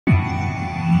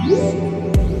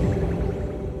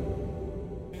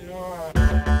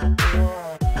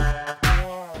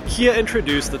Kia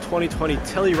introduced the 2020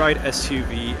 Telluride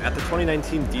SUV at the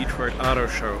 2019 Detroit Auto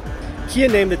Show. Kia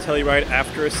named the Telluride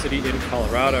after a city in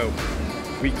Colorado.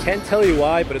 We can't tell you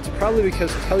why, but it's probably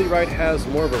because Telluride has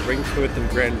more of a ring to it than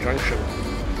Grand Junction.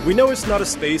 We know it's not a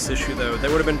space issue though. There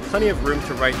would have been plenty of room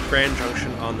to write Grand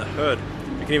Junction on the hood.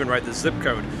 You can even write the zip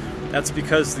code. That's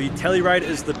because the Telluride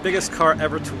is the biggest car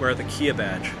ever to wear the Kia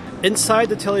badge. Inside,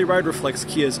 the Telluride reflects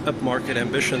Kia's upmarket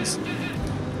ambitions.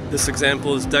 This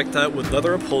example is decked out with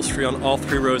leather upholstery on all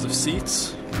 3 rows of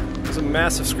seats. There's a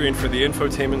massive screen for the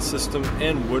infotainment system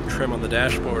and wood trim on the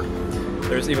dashboard.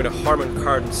 There's even a Harman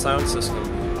Kardon sound system.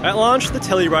 At launch, the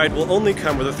Telluride will only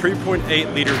come with a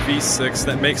 3.8-liter V6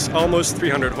 that makes almost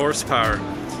 300 horsepower.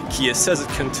 Kia says it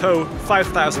can tow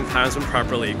 5,000 pounds when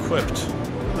properly equipped.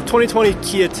 The 2020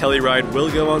 Kia Telluride will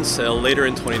go on sale later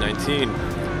in 2019.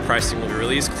 Pricing will be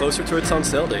released closer to its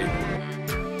on-sale date.